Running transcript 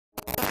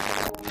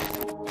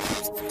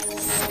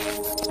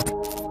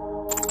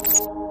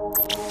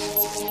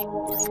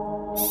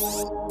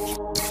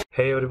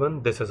Hey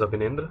everyone, this is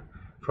Abhinendra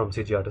from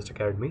CG Artist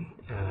Academy,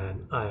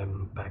 and I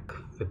am back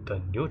with a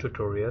new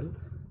tutorial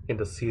in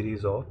the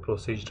series of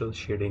procedural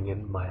shading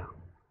in Maya.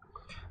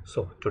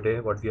 So today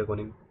what we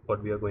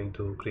are going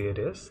to create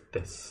is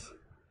this.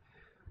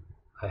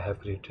 I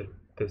have created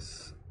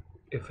this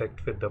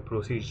effect with the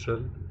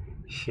procedural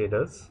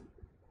shaders.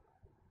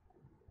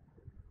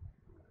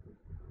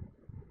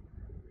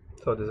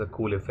 So this is a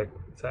cool effect.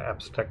 It's an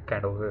abstract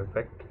kind of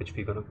effect which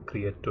we're gonna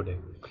create today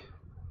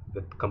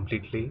with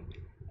completely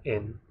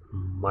in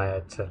Maya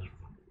itself.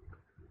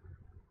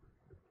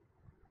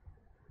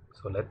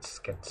 So let's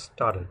get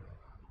started.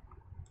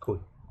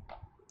 Cool.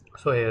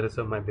 So here is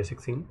my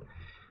basic scene.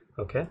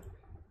 Okay,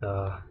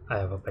 I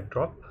have a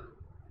backdrop,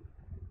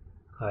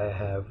 I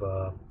have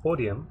a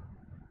podium,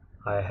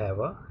 I have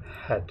a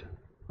head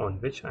on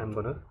which I'm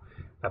gonna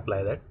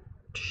apply that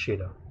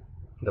shader,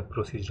 the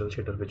procedural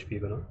shader which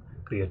we're gonna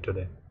create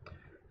today.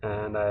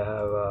 And I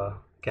have a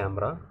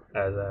camera,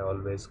 as I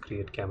always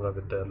create camera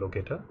with the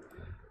locator,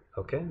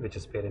 okay, which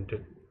is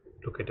parented,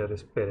 locator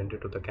is parented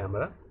to the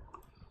camera.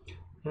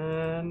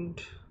 And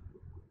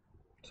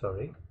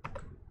sorry,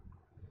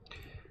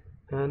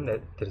 and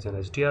there is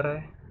an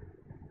HDRI,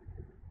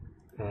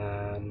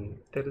 and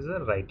there is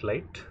a right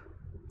light,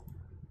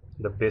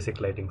 the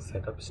basic lighting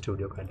setup,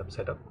 studio kind of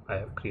setup I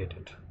have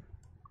created.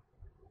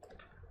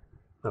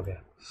 Okay,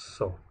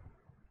 so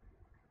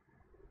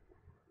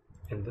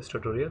in this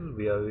tutorial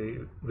we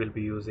will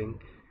be using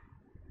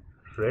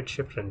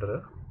Redshift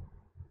renderer.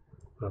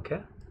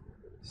 Okay,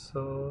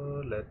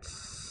 so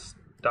let's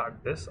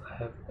start this. I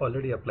have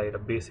already applied a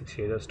basic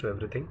shaders to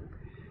everything.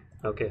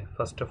 Okay,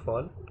 first of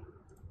all,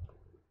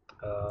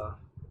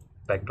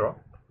 backdrop,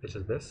 which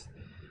is this.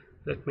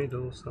 Let me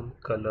do some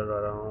color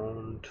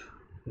around,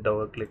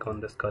 double click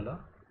on this color,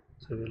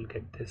 so we'll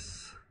get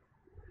this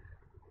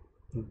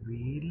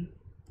wheel,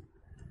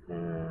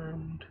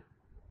 and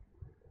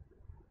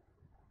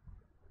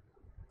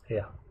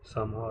yeah,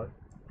 somehow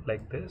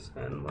like this,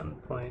 and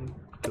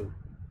 1.2.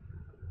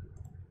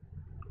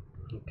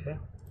 okay,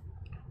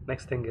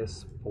 next thing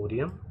is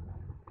podium.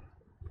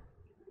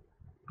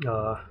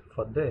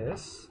 For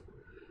this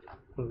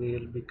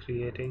we'll be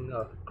creating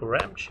a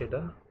ramp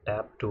shader.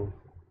 Tab to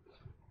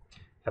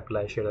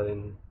apply shader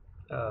in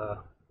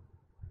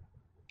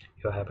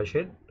your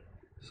hypershade.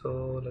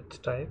 So let's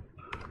type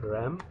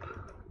ramp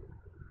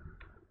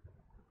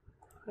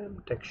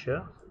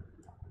texture,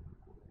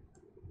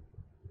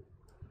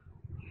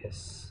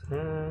 yes,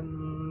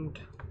 and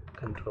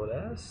Control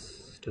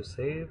S to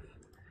save.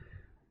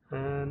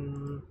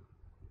 And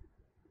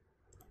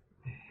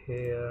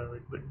here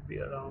it would be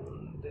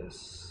around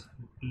this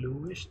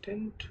bluish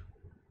tint,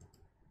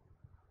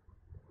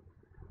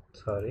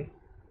 sorry,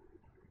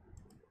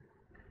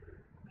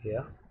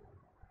 yeah,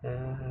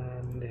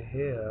 and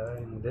here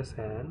in this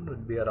hand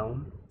would be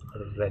around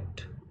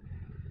red.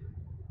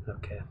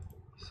 Okay,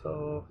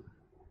 so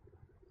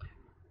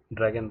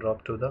drag and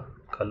drop to the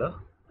color,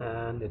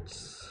 and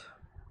it's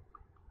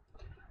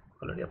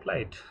already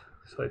applied,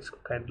 so it's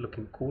kind of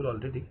looking cool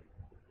already.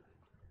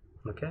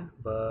 Okay,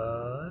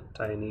 but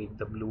I need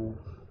the blue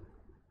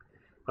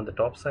on the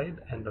top side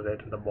and the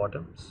red on the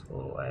bottom,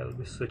 so I will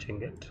be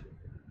switching it.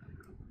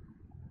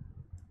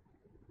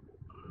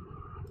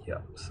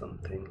 Yeah,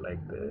 something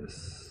like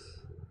this.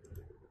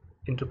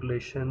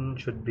 Interpolation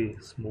should be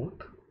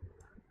smooth,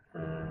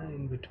 and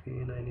in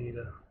between I need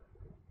a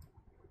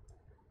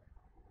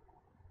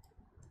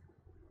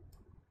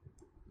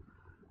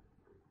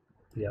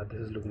yeah, this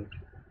is looking,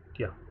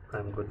 yeah,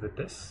 I'm good with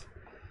this.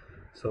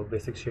 So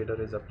basic shader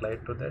is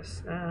applied to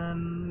this,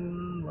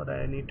 and what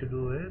I need to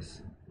do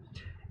is,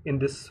 in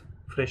this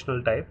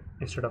fractional type,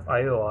 instead of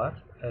IOR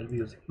I'll be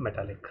using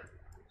metallic,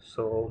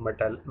 so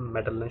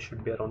metalness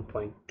should be around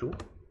 0.2.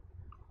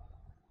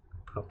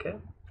 okay,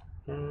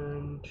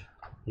 and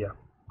yeah,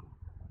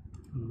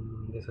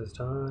 this is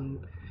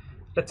done.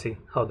 Let's see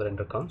how the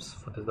render comes.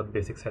 For this is the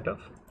basic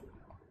setup.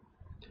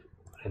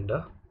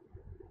 Render,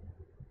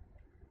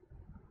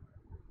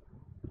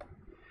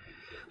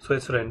 so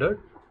it's rendered.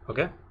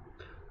 Okay,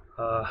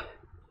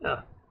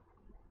 yeah,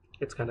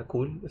 it's kind of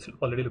cool, it's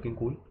already looking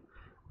cool.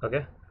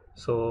 Okay,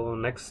 so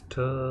next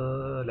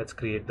let's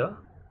create the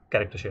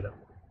character shader.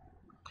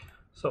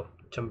 So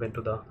jump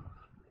into the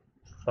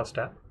first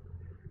tab.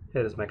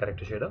 Here is my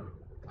character shader.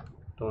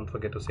 Don't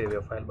forget to save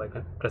your file by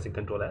pressing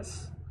Ctrl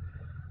S.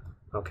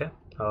 Okay,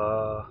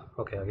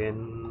 okay,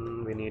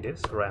 again we need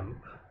is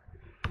ramp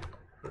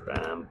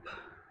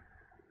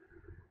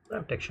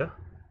texture.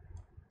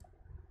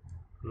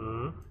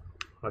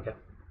 Okay,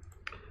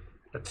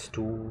 let's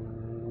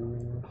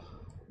do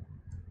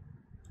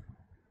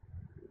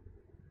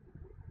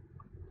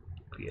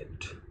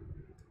create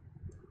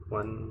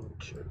one,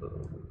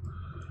 two,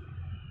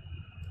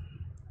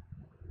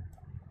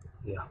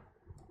 yeah,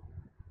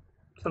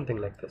 something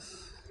like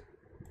this.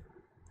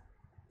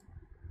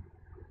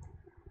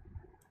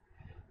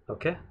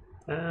 Okay,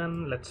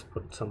 and let's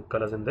put some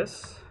colors in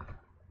this.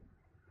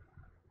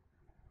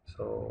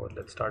 So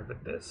let's start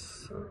with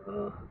this,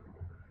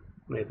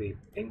 maybe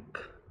pink,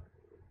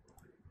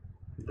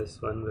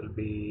 This one will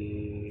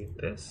be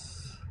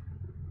this.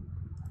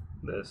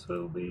 This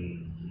will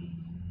be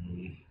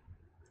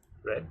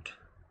red.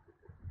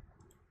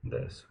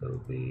 This will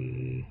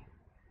be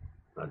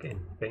again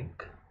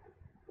pink.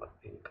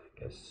 Not pink, I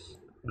guess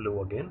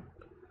blue again.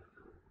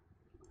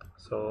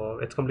 So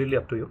it's completely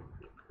up to you.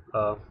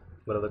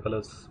 Whatever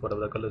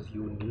the colors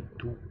you need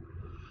to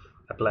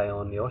apply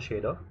on your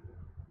shader.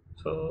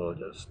 So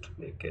just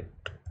make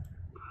it,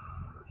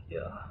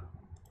 yeah,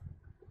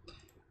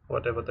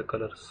 whatever the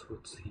color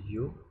suits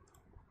you.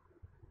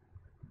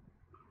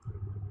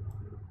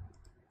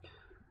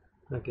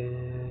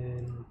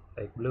 Again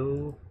like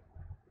blue,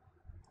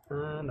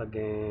 and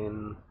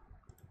again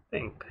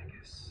pink, I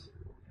guess.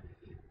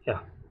 Yeah,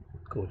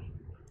 cool.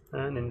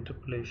 And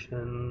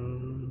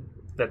interpolation,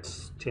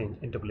 let's change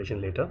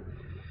interpolation later.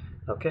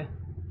 Okay,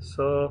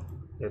 so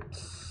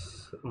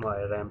it's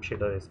my ramp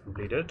shader is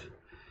completed.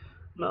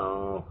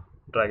 Now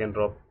drag and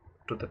drop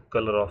to the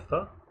color of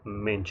the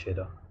main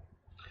shader.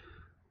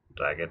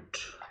 Drag it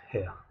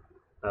here.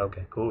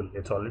 Okay, cool,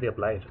 it's already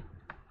applied.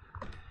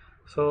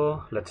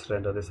 So let's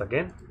render this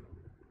again.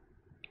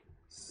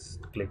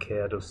 Click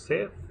here to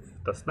save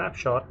the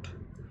snapshot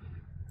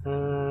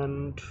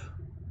and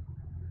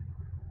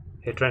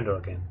hit render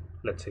again.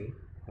 Let's see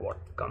what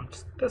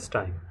comes this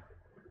time.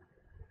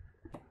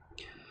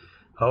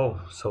 Oh,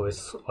 so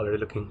it's already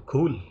looking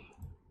cool.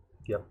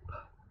 Yep.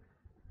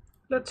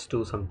 Let's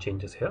do some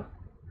changes here.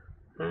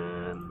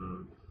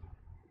 And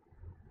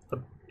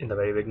in the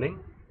very beginning,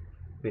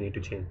 we need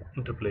to change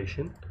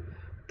interpolation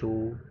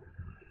to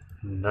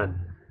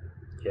none.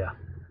 Yeah,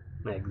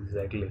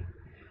 exactly.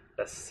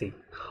 Let's see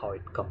how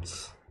it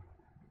comes.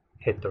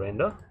 Hit the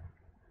render.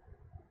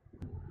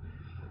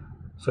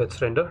 So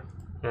it's rendered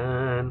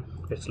and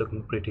it's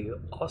looking pretty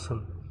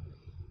awesome.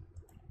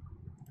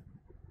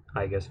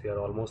 I guess we are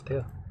almost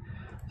there.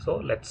 So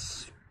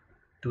let's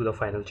do the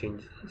final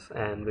changes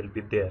and we'll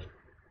be there.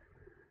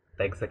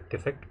 The exact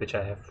effect which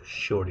I have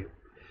showed you.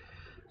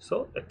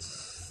 So let's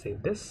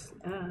save this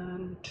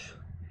and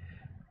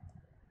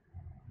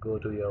go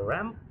to your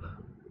ramp,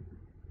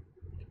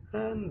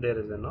 and there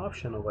is an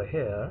option over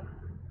here.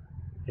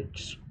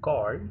 It's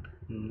called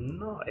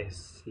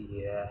noise.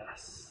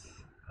 Yes.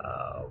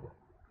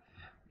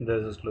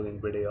 This is looking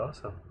pretty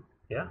awesome.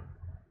 Yeah.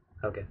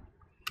 Okay.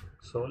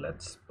 So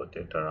let's put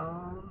it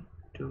around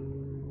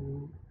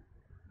to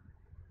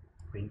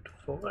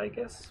 0.4, I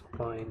guess.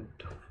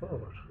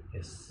 0.4.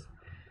 Yes.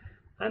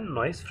 And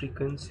noise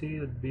frequency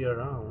would be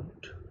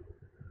around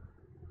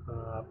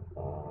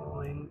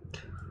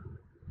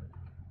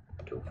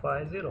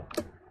 0.250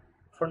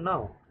 for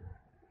now.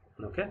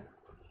 Okay.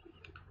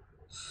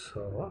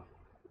 So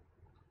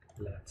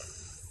let's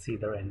see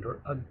the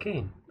render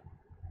again.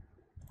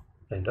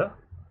 Render.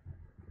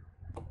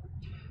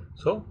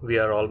 So we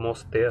are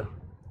almost there.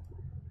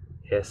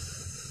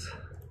 Yes,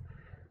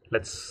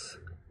 let's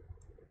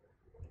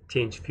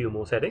change few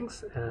more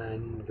settings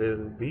and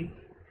we'll be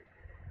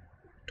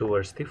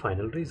towards the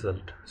final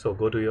result. So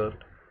go to your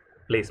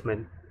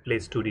placement,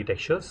 place 2D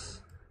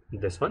textures,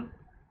 this one,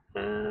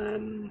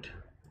 and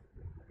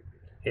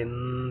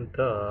in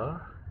the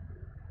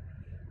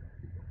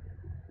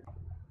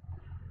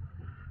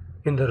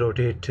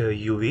rotate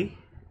UV.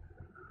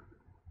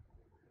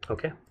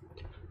 Okay,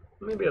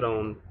 maybe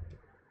around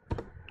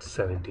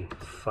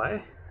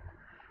 75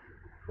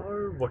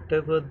 or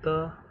whatever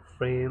the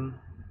frame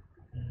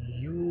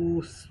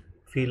you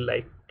feel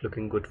like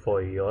looking good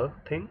for your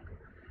thing.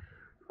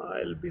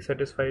 I'll be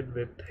satisfied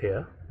with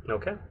here.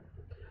 Okay,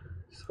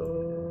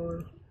 so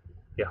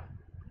yeah,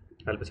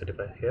 I'll be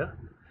satisfied here,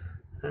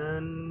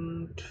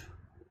 and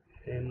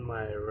in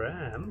my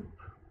ramp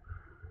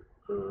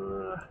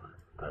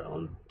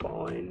around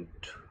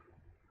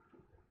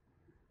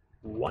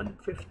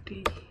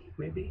 150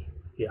 maybe.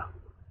 Yeah,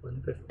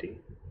 150,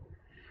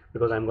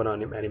 because I'm gonna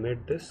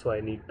animate this, so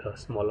I need a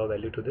smaller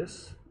value to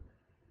this.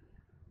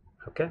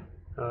 Okay.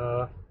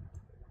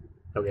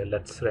 Okay,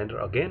 let's render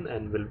again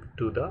and we'll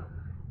do the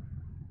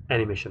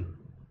animation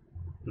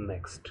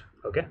next.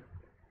 Okay,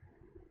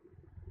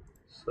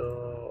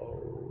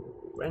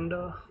 so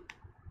render.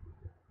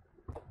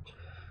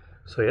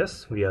 So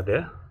yes, we are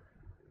there.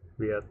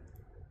 We are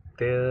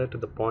there to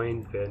the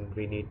point when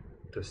we need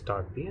to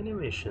start the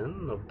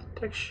animation of the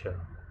texture.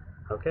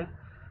 Okay,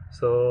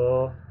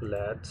 so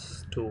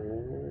let's do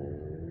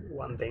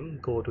one thing.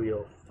 Go to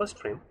your first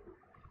frame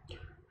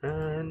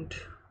and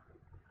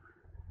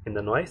in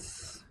the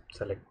noise,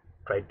 select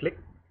right click,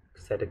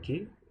 set a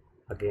key.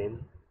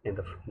 Again in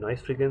the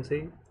noise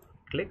frequency,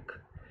 click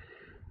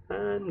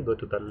and go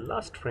to the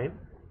last frame,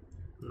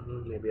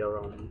 maybe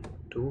around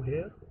 2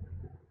 here,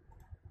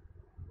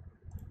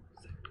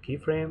 set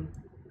keyframe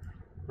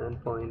and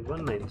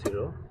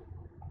 0.190.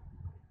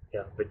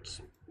 yeah, which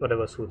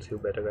whatever suits you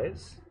better,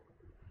 guys,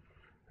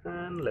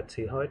 and let's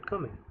see how it's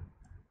coming.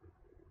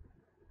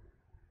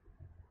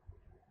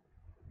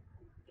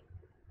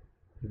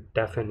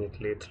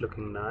 Definitely it's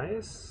looking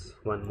nice.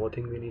 One more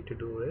thing we need to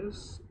do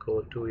is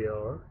go to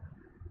your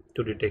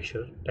 2D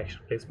texture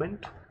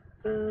placement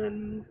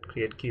and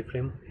create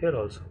keyframe here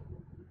also.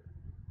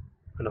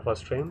 in the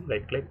first frame,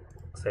 right click,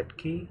 set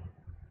key,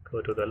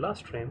 go to the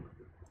last frame,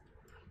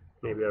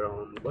 maybe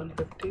around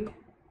 150,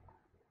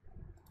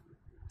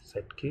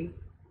 set key,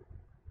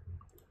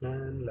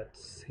 and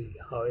let's see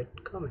how it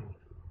coming.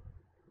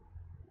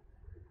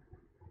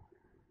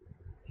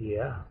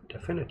 Yeah,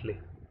 definitely.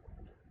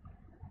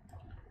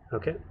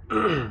 Okay.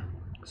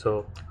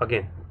 So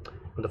again,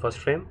 on the first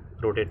frame,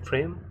 rotate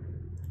frame,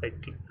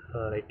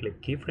 right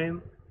click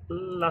keyframe,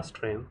 last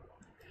frame,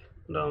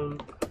 down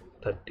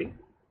 30,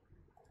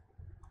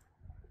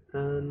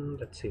 and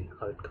let's see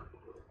how it comes.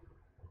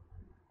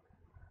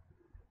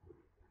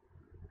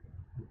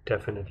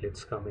 Definitely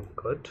it's coming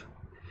good.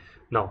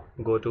 Now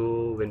go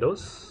to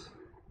Windows,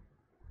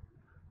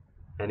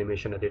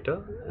 animation editor,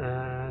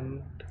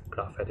 and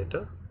graph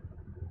editor,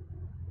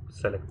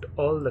 select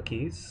all the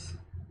keys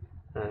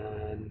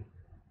and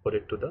put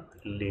it to the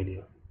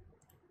linear.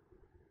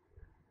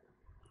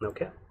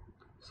 Okay,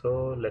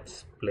 so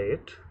let's play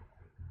it.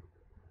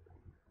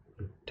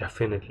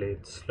 Definitely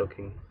it's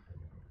looking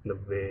the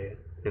way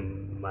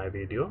in my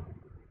video,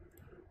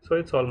 so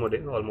it's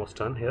almost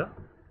done here.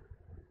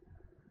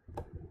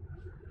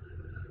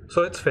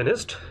 So it's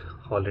finished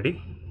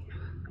already.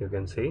 You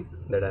can see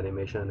that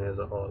animation is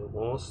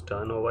almost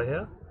done over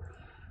here,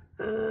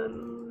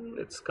 and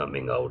it's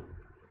coming out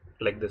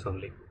like this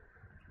only.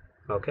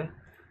 Okay,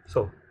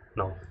 so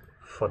now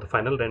for the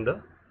final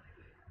render,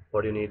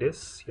 what you need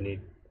is, you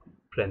need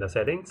render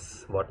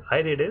settings. What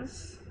I did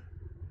is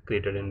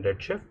created in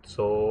Redshift.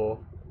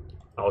 So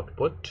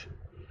output,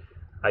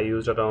 I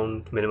used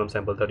around minimum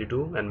sample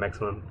 32 and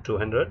maximum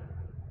 200.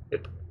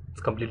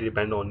 It's completely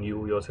depend on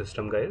you, your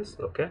system, guys.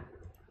 Okay,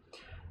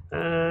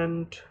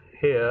 and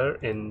here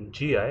in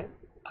GI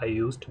I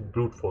used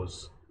brute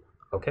force.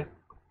 Okay,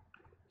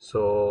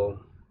 so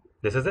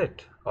this is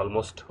it.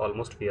 Almost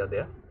we are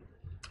there.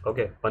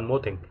 Okay, one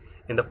more thing,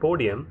 in the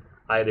podium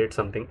I did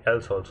something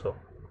else also.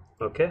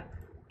 Okay,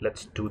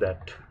 let's do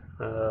that.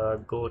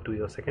 Go to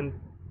your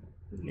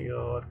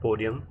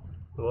podium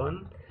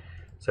one,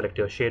 select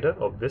your shader,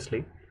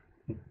 obviously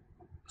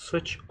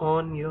switch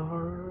on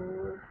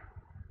your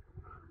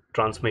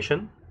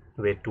transmission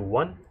weight to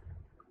 1.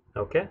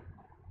 Okay,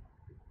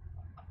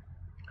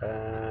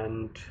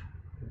 and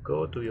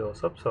go to your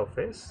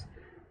subsurface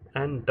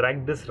and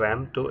drag this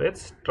ramp to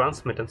its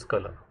transmittance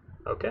color.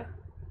 Okay,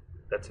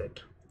 that's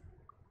it.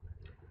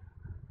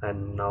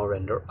 And now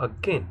render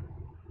again.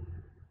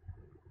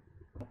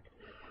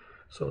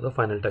 So the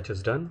final touch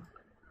is done,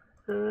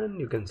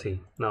 and you can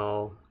see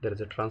now there is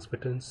a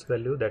transmittance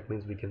value. That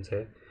means we can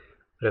say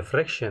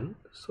refraction,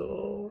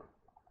 so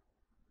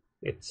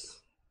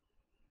it's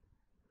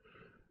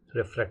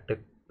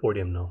refracted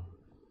podium now.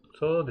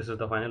 So this is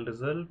the final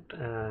result,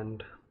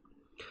 and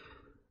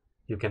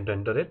you can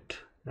render it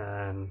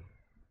and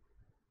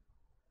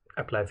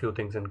apply a few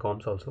things in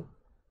comps also.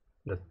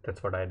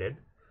 That's what I did.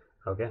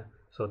 Okay,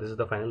 so this is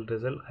the final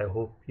result. I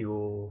hope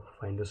you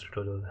find this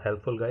tutorial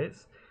helpful,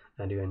 guys,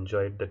 and you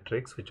enjoyed the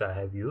tricks which I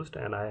have used,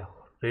 and I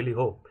really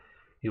hope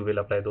you will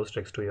apply those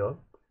tricks to your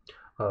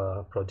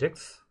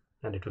projects,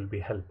 and it will be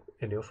help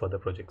in your further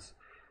projects.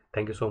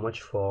 Thank you so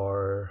much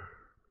for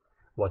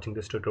watching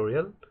this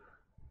tutorial.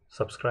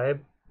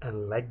 Subscribe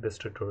and like this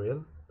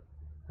tutorial,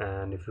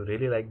 and if you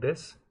really like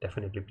this,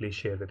 definitely please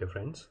share with your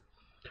friends.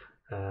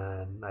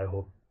 And I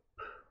hope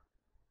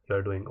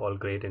you're doing all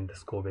great in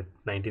this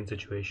COVID-19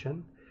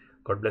 situation.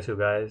 God bless you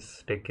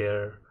guys. Take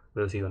care.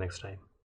 We'll see you next time.